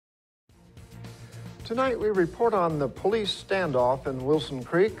Tonight we report on the police standoff in Wilson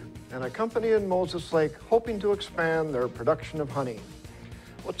Creek and a company in Moses Lake hoping to expand their production of honey.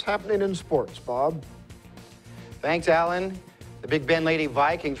 What's happening in sports, Bob? Thanks, Alan. The Big Bend Lady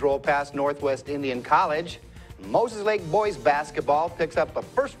Vikings roll past Northwest Indian College. Moses Lake boys basketball picks up a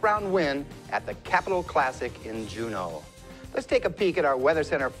first-round win at the Capital Classic in Juneau. Let's take a peek at our Weather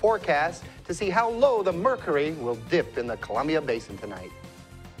Center forecast to see how low the mercury will dip in the Columbia Basin tonight.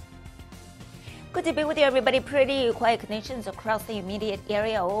 Good to be with you, everybody. Pretty quiet conditions across the immediate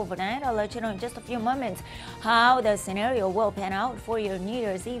area overnight. I'll let you know in just a few moments how the scenario will pan out for your New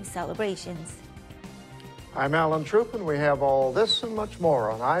Year's Eve celebrations. I'm Alan Troop, and we have all this and much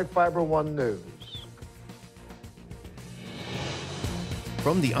more on iFiber One News.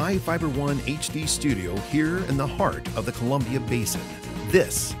 From the iFiber One HD studio here in the heart of the Columbia Basin,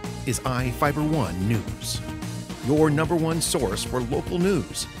 this is iFiber One News, your #1 source for local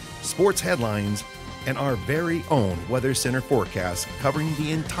news, sports headlines, and our very own Weather Center forecast covering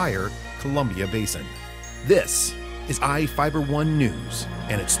the entire Columbia Basin. This is iFiber One News,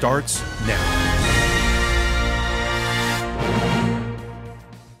 and it starts now.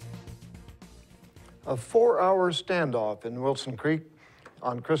 A 4-hour standoff in Wilson Creek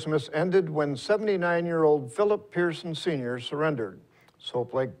on Christmas ended when 79-year-old Philip Pearson Sr. surrendered.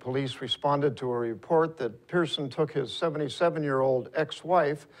 Soap Lake police responded to a report that Pearson took his 77-year-old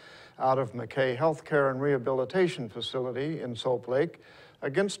ex-wife out of McKay Healthcare and Rehabilitation Facility in Soap Lake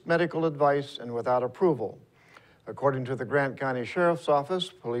against medical advice and without approval. According to the Grant County Sheriff's Office,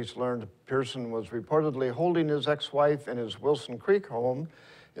 police learned Pearson was reportedly holding his ex-wife in his Wilson Creek home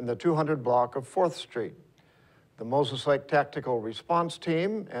in the 200 block of 4th Street. The Moses Lake Tactical Response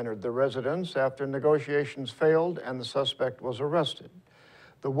Team entered the residence after negotiations failed and the suspect was arrested.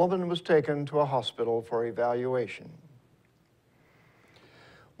 The woman was taken to a hospital for evaluation.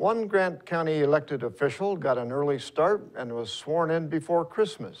 One Grant County elected official got an early start and was sworn in before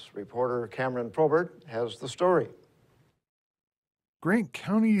Christmas. Reporter Cameron Probert has the story. Grant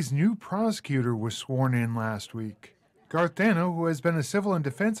County's new prosecutor was sworn in last week. Garth Dano, who has been a civil and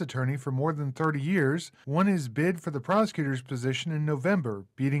defense attorney for more than 30 years, won his bid for the prosecutor's position in November,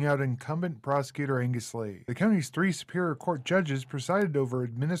 beating out incumbent prosecutor Angus Slade. The county's 3 Superior Court judges presided over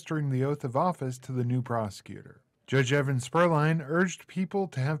administering the oath of office to the new prosecutor. Judge Evan Sperline urged people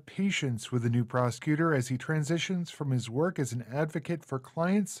to have patience with the new prosecutor as he transitions from his work as an advocate for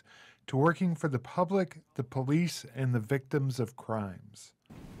clients to working for the public, the police, and the victims of crimes.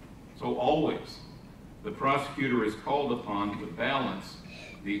 So always, the prosecutor is called upon to balance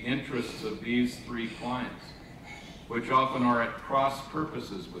the interests of these 3 clients, which often are at cross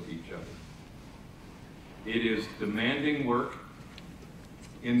purposes with each other. It is demanding work,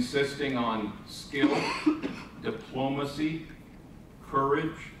 insisting on skill, diplomacy,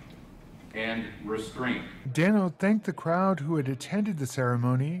 courage, and restraint. Dano thanked the crowd who had attended the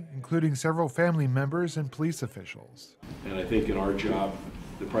ceremony, including several family members and police officials. And I think in our job,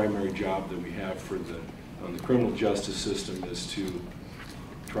 the primary job that we have on the criminal justice system is to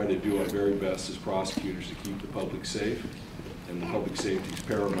try to do our very best as prosecutors to keep the public safe, and the public safety is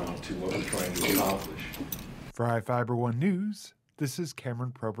paramount to what we're trying to accomplish. For iFiber One News, this is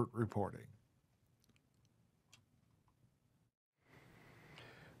Cameron Probert reporting.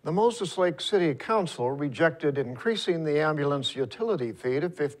 The Moses Lake City Council rejected increasing the ambulance utility fee to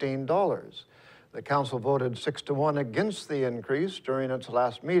 $15. The council voted 6-1 against the increase during its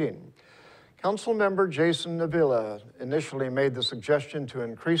last meeting. Council member Jason Navilla initially made the suggestion to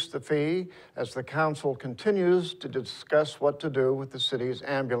increase the fee as the council continues to discuss what to do with the city's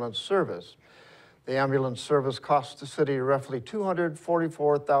ambulance service. The ambulance service cost the city roughly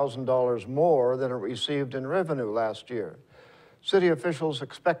 $244,000 more than it received in revenue last year. City officials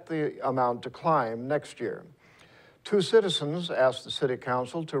expect the amount to climb next year. 2 citizens asked the City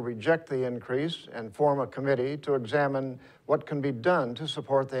Council to reject the increase and form a committee to examine what can be done to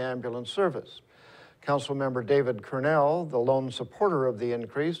support the ambulance service. Councilmember David Cornell, the lone supporter of the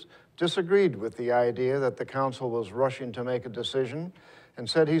increase, disagreed with the idea that the council was rushing to make a decision and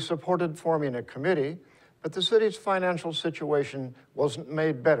said he supported forming a committee, but the city's financial situation wasn't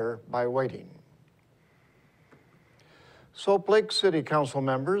made better by waiting. Soap Lake City Council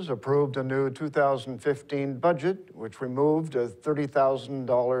members approved a new 2015 budget, which removed a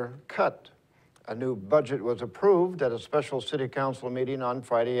 $30,000 cut. A new budget was approved at a special City Council meeting on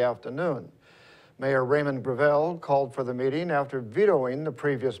Friday afternoon. Mayor Raymond Gravel called for the meeting after vetoing the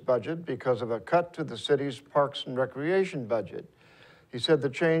previous budget because of a cut to the city's Parks and Recreation budget. He said the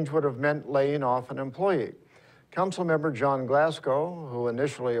change would have meant laying off an employee. Councilmember John Glasgow, who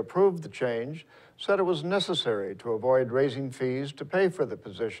initially approved the change, said it was necessary to avoid raising fees to pay for the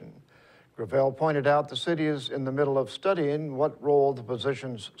position. Gravel pointed out the city is in the middle of studying what role the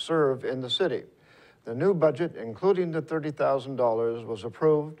positions serve in the city. The new budget, including the $30,000, was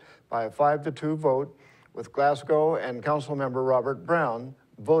approved by a 5-2 vote, with Glasgow and Councilmember Robert Brown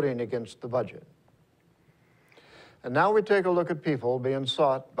voting against the budget. And now we take a look at people being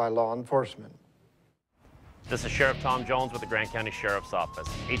sought by law enforcement. This is Sheriff Tom Jones with the Grant County Sheriff's Office.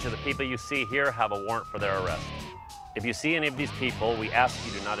 Each of the people you see here have a warrant for their arrest. If you see any of these people, we ask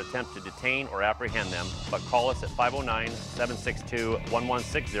you do not attempt to detain or apprehend them, but call us at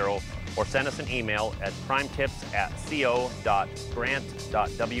 509-762-1160 or send us an email at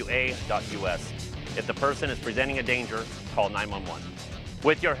crimetips@co.grant.wa.us. If the person is presenting a danger, call 911.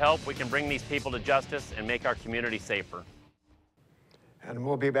 With your help, we can bring these people to justice and make our community safer. And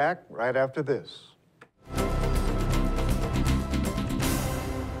we'll be back right after this.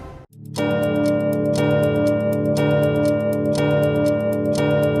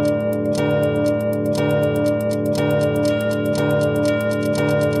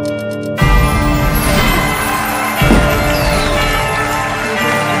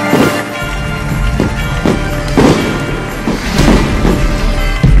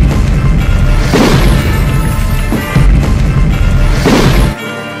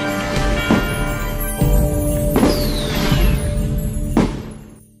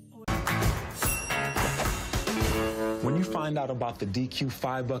 When you find out about the DQ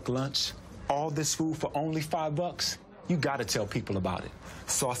 $5 lunch, all this food for only $5, you gotta tell people about it.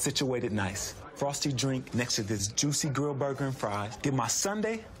 So I situated nice. Frosty drink next to this juicy grilled burger and fries. Get my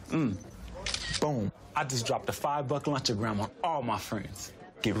sundae, boom. I just dropped a $5 lunchagram on all my friends.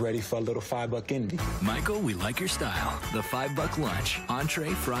 Get ready for a little $5 indie. Michael, we like your style. The $5 lunch. Entree,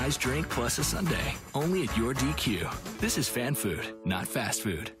 fries, drink, plus a sundae. Only at your DQ. This is fan food, not fast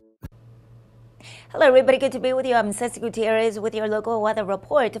food. Hello everybody, good to be with you. I'm Ceci Gutierrez with your local weather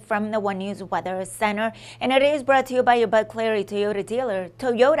report from the One News Weather Center. And it is brought to you by your Bud Clary Toyota dealer,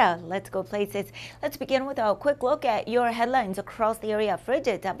 Toyota. Let's go places. Let's begin with a quick look at your headlines across the area.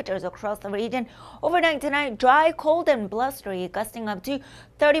 Frigid temperatures across the region. Overnight tonight, dry, cold, and blustery, gusting up to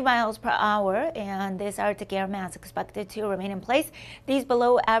 30 miles per hour. And this Arctic air mass expected to remain in place. These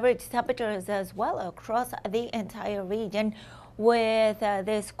below average temperatures as well across the entire region, with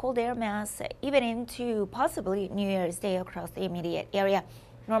this cold air mass even into possibly New Year's Day across the immediate area.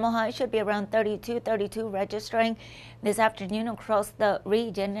 Normal high should be around 32 registering this afternoon across the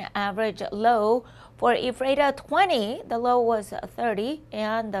region. Average low for Ephrata 20, the low was 30,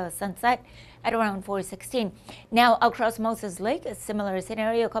 and the sunset at around 4:16. Now across Moses Lake, a similar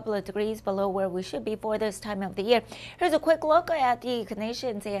scenario, a couple of degrees below where we should be for this time of the year. Here's a quick look at the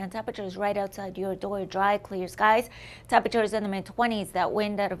conditions and temperatures right outside your door. Dry, clear skies. Temperatures in the mid-20s. That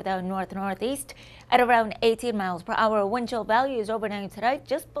wind out of the north-northeast at around 18 miles per hour. Wind chill values overnight tonight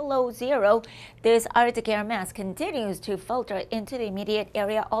just below zero. This Arctic air mass continues to filter into the immediate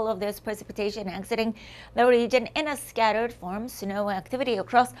area. All of this precipitation exiting the region in a scattered form. Snow activity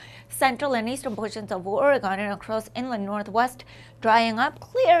across central and eastern portions of Oregon and across inland northwest, drying up,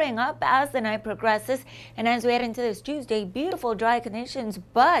 clearing up as the night progresses. And as we head into this Tuesday, beautiful dry conditions,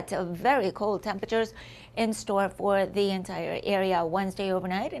 but very cold temperatures in store for the entire area. Wednesday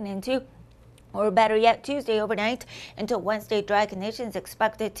overnight and into, or better yet, Tuesday overnight until Wednesday, dry conditions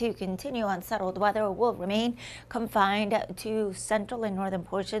expected to continue. Unsettled weather will remain confined to central and northern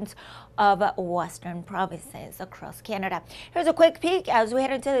portions of western provinces across Canada. Here's a quick peek as we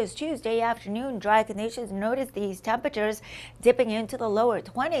head into this Tuesday afternoon. Dry conditions. Notice these temperatures dipping into the lower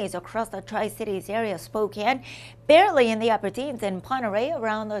 20s across the Tri-Cities area. Spokane barely in the upper teens, and Monterey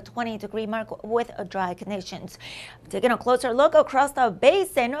around the 20-degree mark with dry conditions. Taking a closer look across the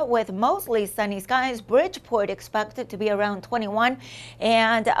basin with mostly sunny skies. Bridgeport expected to be around 21,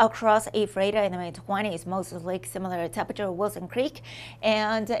 and across Ephrata in the mid-20s. Moses Lake similar temperature. Wilson Creek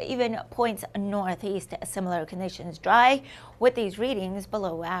and even points northeast similar conditions. Dry with these readings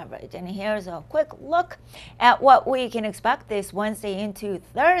below average. And here's a quick look at what we can expect this Wednesday into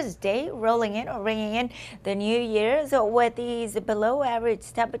Thursday, rolling in or ringing in the New Year's with these below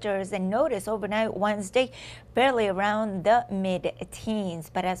average temperatures. And notice overnight Wednesday barely around the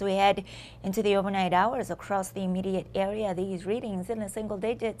mid-teens, but as we head into the overnight hours across the immediate area, these readings in the single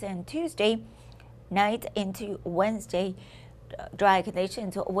digits. And Tuesday night into Wednesday, dry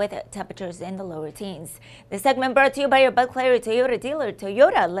conditions with temperatures in the lower teens. This segment brought to you by your Bud Clary Toyota dealer,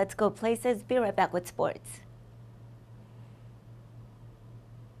 Toyota. Let's go places. Be right back with sports.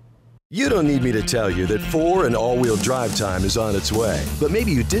 You don't need me to tell you that 4 and all-wheel drive time is on its way. But maybe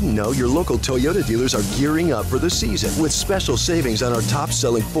you didn't know your local Toyota dealers are gearing up for the season with special savings on our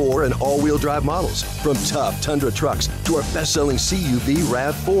top-selling 4 and all-wheel drive models. From tough Tundra trucks to our best-selling CUV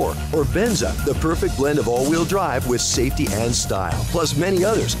RAV4 or Venza, the perfect blend of all-wheel drive with safety and style. Plus many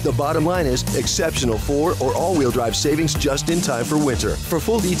others. The bottom line is exceptional 4 or all-wheel drive savings just in time for winter. For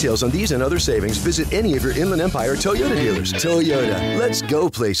full details on these and other savings, visit any of your Inland Empire Toyota dealers. Toyota, let's go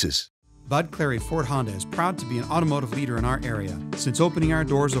places. Bud Clary Ford Honda is proud to be an automotive leader in our area. Since opening our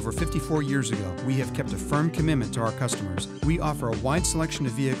doors over 54 years ago, we have kept a firm commitment to our customers. We offer a wide selection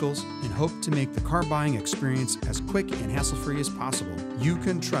of vehicles and hope to make the car buying experience as quick and hassle-free as possible. You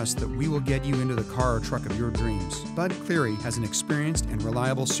can trust that we will get you into the car or truck of your dreams. Bud Clary has an experienced and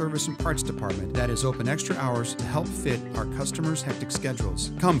reliable service and parts department that is open extra hours to help fit our customers' hectic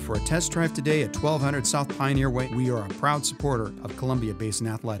schedules. Come for a test drive today at 1200 South Pioneer Way. We are a proud supporter of Columbia Basin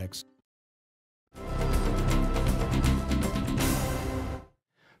Athletics.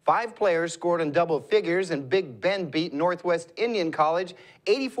 5 players scored in double figures, and Big Bend beat Northwest Indian College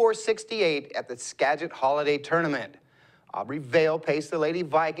 84-68 at the Skagit Holiday Tournament. Aubrey Vale paced the Lady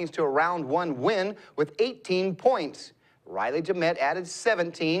Vikings to a round 1 win with 18 points. Riley Jamet added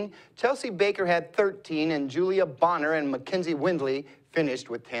 17, Chelsea Baker had 13, and Julia Bonner and Mackenzie Windley finished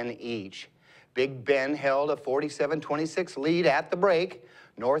with 10 each. Big Bend held a 47-26 lead at the break.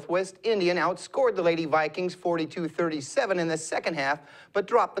 Northwest Indian outscored the Lady Vikings 42-37 in the second half, but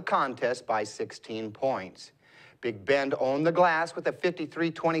dropped the contest by 16 points. Big Bend owned the glass with a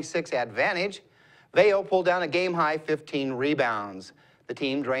 53-26 advantage. Vale pulled down a game-high 15 rebounds. The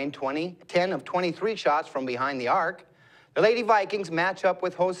team drained 10 of 23 shots from behind the arc. The Lady Vikings match up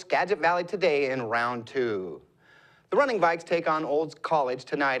with host Skagit Valley today in round 2. The Running Vikes take on Olds College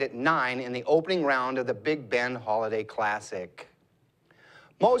tonight at 9 in the opening round of the Big Bend Holiday Classic.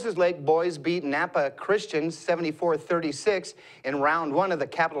 Moses Lake boys beat Napa Christian 74-36 in round 1 of the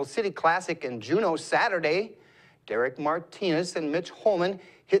Capital City Classic in Juneau Saturday. Derek Martinez and Mitch Holman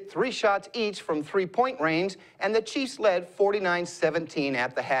hit 3 shots each from three-point range, and the Chiefs led 49-17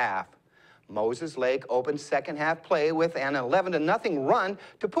 at the half. Moses Lake opened second half play with an 11-0 run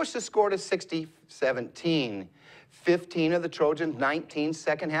to push the score to 60-17. 15 of the Trojans' 19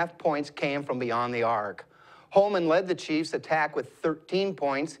 second half points came from beyond the arc. Holman led the Chiefs' attack with 13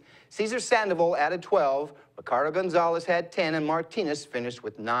 points. Cesar Sandoval added 12. Ricardo Gonzalez had 10, and Martinez finished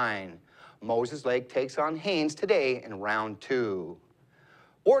with 9. Moses Lake takes on Haynes today in round 2.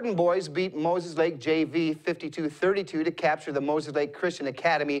 Wharton boys beat Moses Lake JV 52-32 to capture the Moses Lake Christian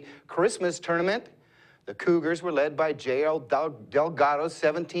Academy Christmas tournament. The Cougars were led by J.L. Delgado,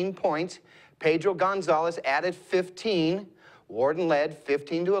 17 points. Pedro Gonzalez added 15. Wharton led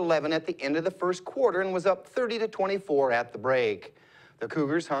 15-11 at the end of the first quarter and was up 30-24 at the break. The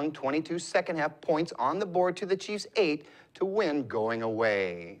Cougars hung 22 second half points on the board to the Chiefs' 8 to win going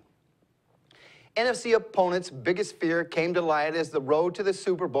away. NFC opponents' biggest fear came to light as the road to the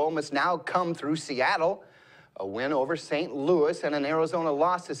Super Bowl must now come through Seattle. A win over St. Louis and an Arizona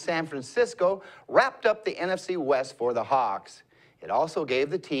loss to San Francisco wrapped up the NFC West for the Hawks. It also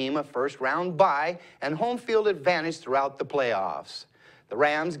gave the team a first-round bye and home field advantage throughout the playoffs. The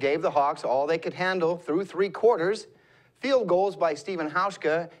Rams gave the Hawks all they could handle through 3 quarters. Field goals by Stephen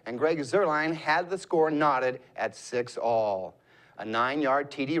Hauschka and Greg Zerline had the score knotted at 6-all. A 9-yard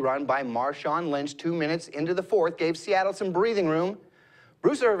TD run by Marshawn Lynch 2 minutes into the 4th gave Seattle some breathing room.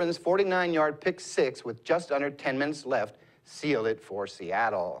 Bruce Irvin's 49-yard pick 6 with just under 10 minutes left sealed it for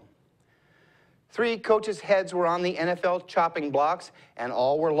Seattle. 3 coaches' heads were on the NFL chopping blocks, and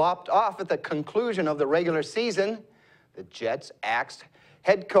all were lopped off at the conclusion of the regular season. The Jets axed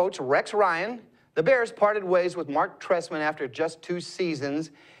head coach Rex Ryan. The Bears parted ways with Mark Trestman after just 2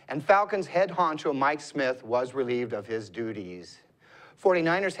 seasons, and Falcons head honcho Mike Smith was relieved of his duties.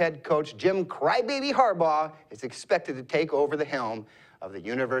 49ers head coach Jim Crybaby Harbaugh is expected to take over the helm of the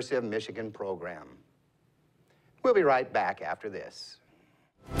University of Michigan program. We'll be right back after this.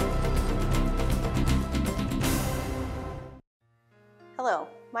 Hello,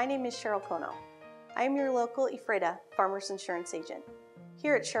 my name is Cheryl Kono. I am your local Ephrata Farmers Insurance Agent.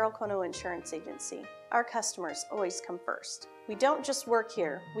 Here at Cheryl Kono Insurance Agency, our customers always come first. We don't just work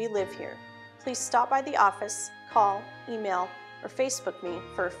here, we live here. Please stop by the office, call, email, or Facebook me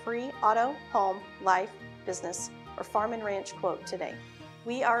for a free auto, home, life, business, or farm and ranch quote today.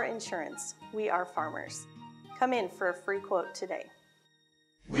 We are insurance. We are farmers. Come in for a free quote today.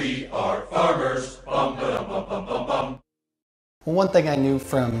 We are farmers. Bum, ba-dum, bum, bum, bum, bum. Well, one thing I knew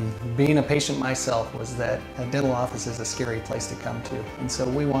from being a patient myself was that a dental office is a scary place to come to. And so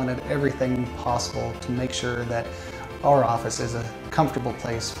we wanted everything possible to make sure that our office is a comfortable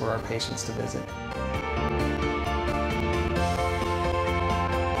place for our patients to visit.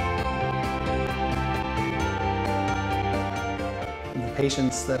 The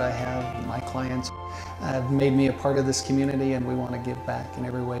patients that I have, my clients, have made me a part of this community, and we want to give back in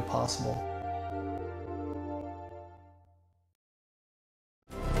every way possible.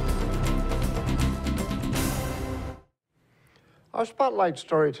 Our spotlight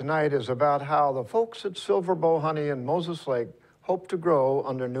story tonight is about how the folks at Silverbow Honey in Moses Lake hope to grow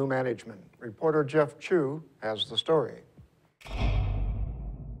under new management. Reporter Jeff Chu has the story.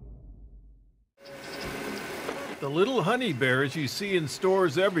 The little honey bears you see in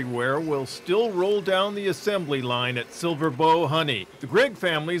stores everywhere will still roll down the assembly line at Silverbow Honey. The Grigg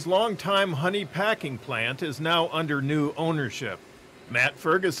family's longtime honey packing plant is now under new ownership. Matt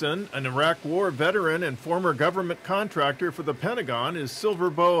Ferguson, an Iraq War veteran and former government contractor for the Pentagon, is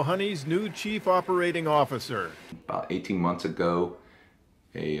Silverbow Honey's new chief operating officer. About 18 months ago,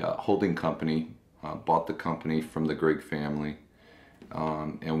 a holding company bought the company from the Grigg family.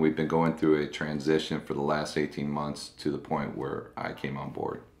 And we've been going through a transition for the last 18 months to the point where I came on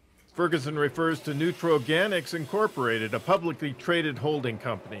board. Ferguson refers to Nutroganics Incorporated, a publicly traded holding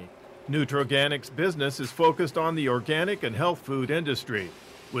company. Nutroganics business is focused on the organic and health food industry.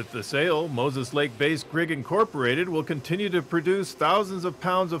 With the sale, Moses Lake-based Grigg Incorporated will continue to produce thousands of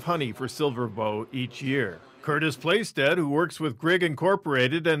pounds of honey for Silverbow each year. Curtis Playstead, who works with Grigg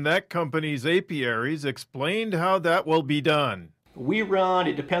Incorporated and that company's apiaries, explained how that will be done. We run,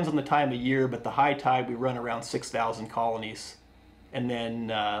 it depends on the time of year, but the high tide we run around 6,000 colonies. And then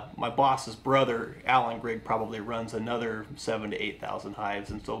my boss's brother, Alan Grigg, probably runs another 7,000 to 8,000 hives.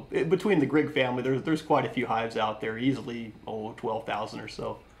 And so between the Grigg family, there's quite a few hives out there, easily 12,000 or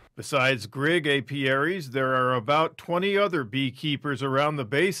so. Besides Grigg apiaries, there are about 20 other beekeepers around the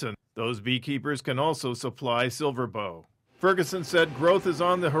basin. Those beekeepers can also supply Silverbow. Ferguson said growth is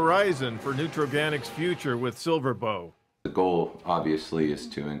on the horizon for Nutroganics' future with Silverbow. The goal, obviously, is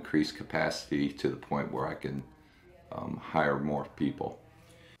to increase capacity to the point where I can hire more people.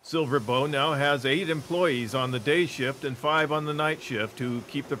 Silverbow now has 8 employees on the day shift and 5 on the night shift to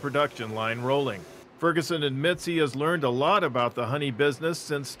keep the production line rolling. Ferguson admits he has learned a lot about the honey business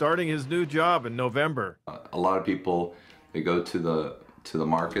since starting his new job in November. A lot of people, they go to the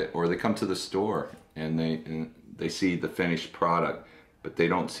market or they come to the store and they see the finished product, but they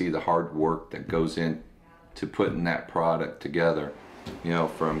don't see the hard work that goes in to putting that product together, you know,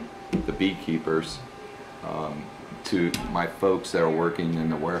 from the beekeepers to my folks that are working in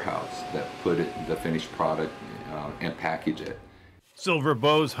the warehouse that put the finished product and package it.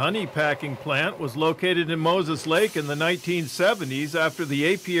 Silverbow's honey packing plant was located in Moses Lake in the 1970s after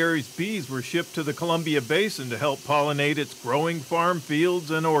the apiary's bees were shipped to the Columbia Basin to help pollinate its growing farm fields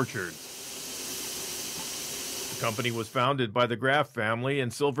and orchards. The company was founded by the Graff family in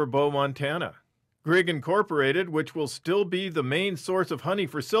Silverbow, Montana. Grigg Incorporated, which will still be the main source of honey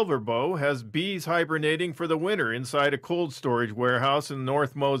for Silverbow, has bees hibernating for the winter inside a cold storage warehouse in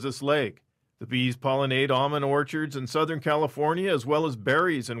North Moses Lake. The bees pollinate almond orchards in Southern California as well as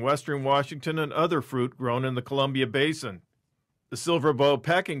berries in Western Washington and other fruit grown in the Columbia Basin. The Silverbow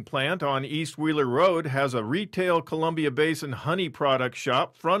packing plant on East Wheeler Road has a retail Columbia Basin honey product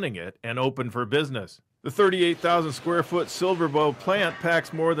shop fronting it and open for business. The 38,000 square foot Silverbow plant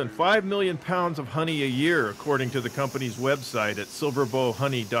packs more than 5 million pounds of honey a year, according to the company's website at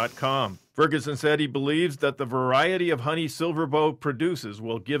silverbowhoney.com. Ferguson said he believes that the variety of honey Silverbow produces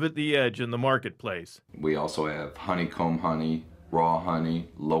will give it the edge in the marketplace. We also have honeycomb honey, raw honey,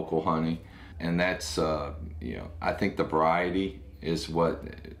 local honey, and that's, I think the variety is what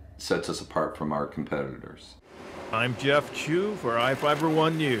sets us apart from our competitors. I'm Jeff Chu for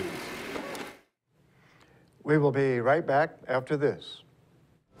iFiber1 News. We will be right back after this.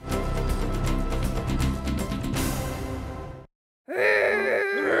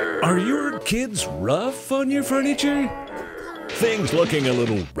 Are your kids rough on your furniture? Things looking a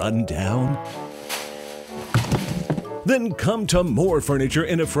little run down? Then come to More Furniture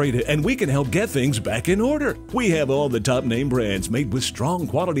in Ephrata and we can help get things back in order. We have all the top name brands made with strong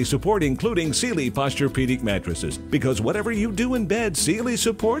quality support, including Sealy Posturepedic mattresses, because whatever you do in bed, Sealy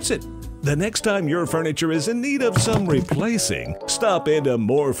supports it. The next time your furniture is in need of some replacing, stop into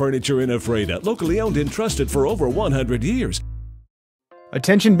More Furniture in Ephrata, locally owned and trusted for over 100 years.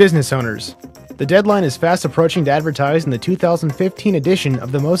 Attention business owners. The deadline is fast approaching to advertise in the 2015 edition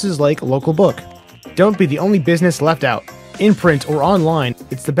of the Moses Lake Local Book. Don't be the only business left out. In print or online,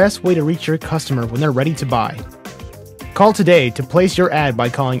 it's the best way to reach your customer when they're ready to buy. Call today to place your ad by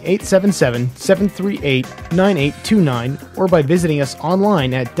calling 877-738-9829 or by visiting us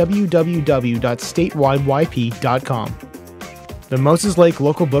online at www.statewideyp.com. The Moses Lake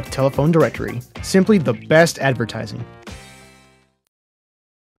Local Book Telephone Directory. Simply the best advertising.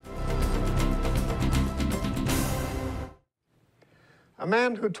 A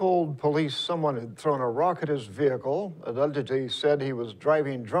man who told police someone had thrown a rock at his vehicle allegedly said he was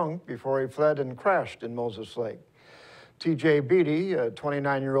driving drunk before he fled and crashed in Moses Lake. T.J. Beatty, a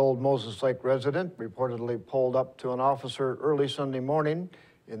 29-year-old Moses Lake resident, reportedly pulled up to an officer early Sunday morning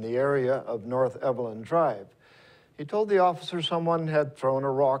in the area of North Evelyn Drive. He told the officer someone had thrown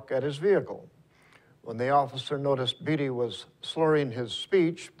a rock at his vehicle. When the officer noticed Beatty was slurring his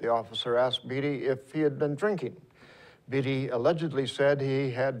speech, the officer asked Beatty if he had been drinking. Beatty allegedly said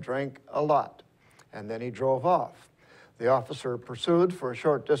he had drank a lot, and then he drove off. The officer pursued for a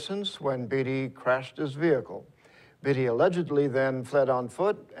short distance when Beatty crashed his vehicle. Beatty allegedly then fled on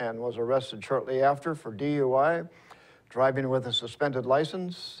foot and was arrested shortly after for DUI, driving with a suspended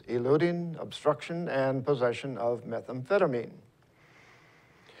license, eluding, obstruction, and possession of methamphetamine.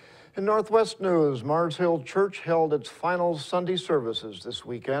 In Northwest news, Mars Hill Church held its final Sunday services this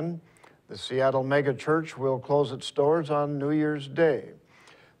weekend. The Seattle mega church will close its doors on New Year's Day.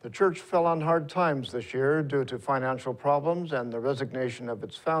 The church fell on hard times this year due to financial problems and the resignation of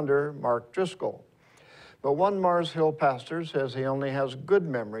its founder, Mark Driscoll. But one Mars Hill pastor says he only has good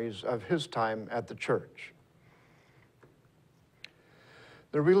memories of his time at the church.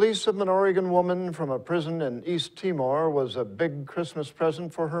 The release of an Oregon woman from a prison in East Timor was a big Christmas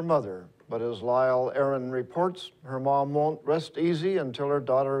present for her mother. But as Lyle Aaron reports, her mom won't rest easy until her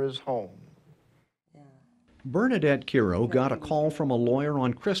daughter is home. Bernadette Kiro got a call from a lawyer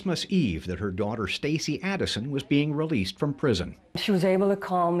on Christmas Eve that her daughter Stacy Addison was being released from prison. She was able to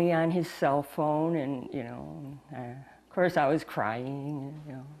call me on his cell phone, and of course I was crying,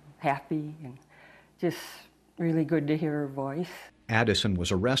 and, happy, and just really good to hear her voice. Addison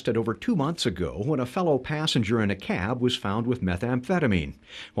was arrested over 2 months ago when a fellow passenger in a cab was found with methamphetamine.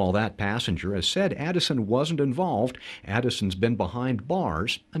 While that passenger has said Addison wasn't involved, Addison's been behind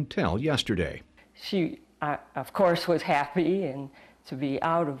bars until yesterday. She, of course, was happy and to be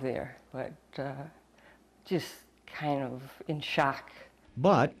out of there, but just kind of in shock.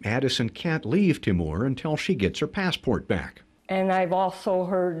 But Addison can't leave Timor until she gets her passport back. And I've also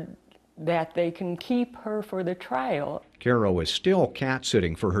heard that they can keep her for the trial. Caro is still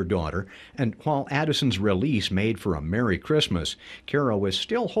cat-sitting for her daughter, and while Addison's release made for a Merry Christmas, Caro is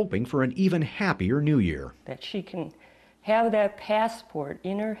still hoping for an even happier New Year. That she can have that passport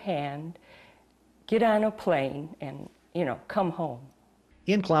in her hand, get on a plane, and, come home.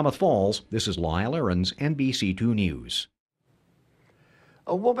 In Klamath Falls, this is Lyle Aarons, NBC2 News.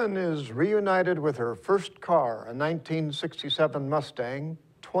 A woman is reunited with her first car, a 1967 Mustang,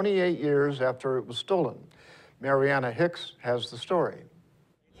 28 years after it was stolen. Mariana Hicks has the story.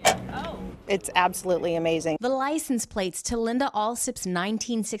 It's absolutely amazing. The license plates to Linda Alsip's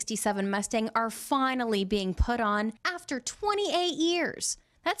 1967 Mustang are finally being put on after 28 years.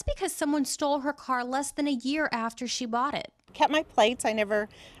 That's because someone stole her car less than a year after she bought it. Kept my plates. I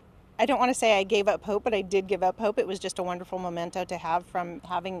don't want to say I gave up hope, but I did give up hope. It was just a wonderful memento to have from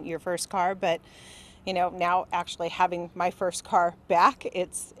having your first car. But, now actually having my first car back,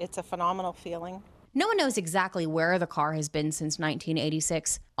 it's a phenomenal feeling. No one knows exactly where the car has been since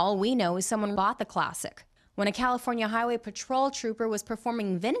 1986. All we know is someone bought the classic. When a California Highway Patrol trooper was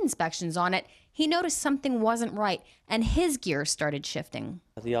performing VIN inspections on it, he noticed something wasn't right, and his gear started shifting.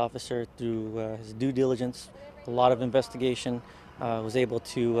 The officer, through his due diligence, a lot of investigation, was able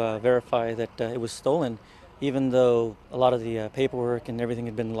to verify that it was stolen, even though a lot of the paperwork and everything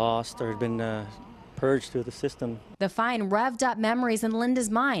had been lost or had been purged through the system. The find revved up memories in Linda's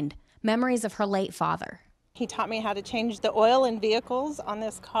mind, memories of her late father. He taught me how to change the oil in vehicles on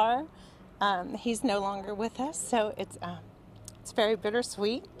this car. He's no longer with us, so it's very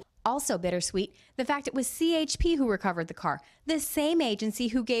bittersweet. Also bittersweet, the fact it was CHP who recovered the car, the same agency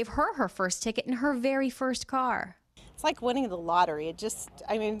who gave her her first ticket in her very first car. It's like winning the lottery. It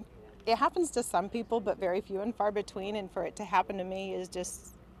happens to some people, but very few and far between, and for it to happen to me is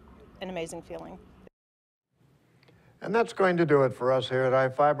just an amazing feeling. And that's going to do it for us here at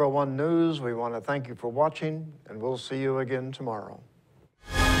I-501 News. We want to thank you for watching, and we'll see you again tomorrow.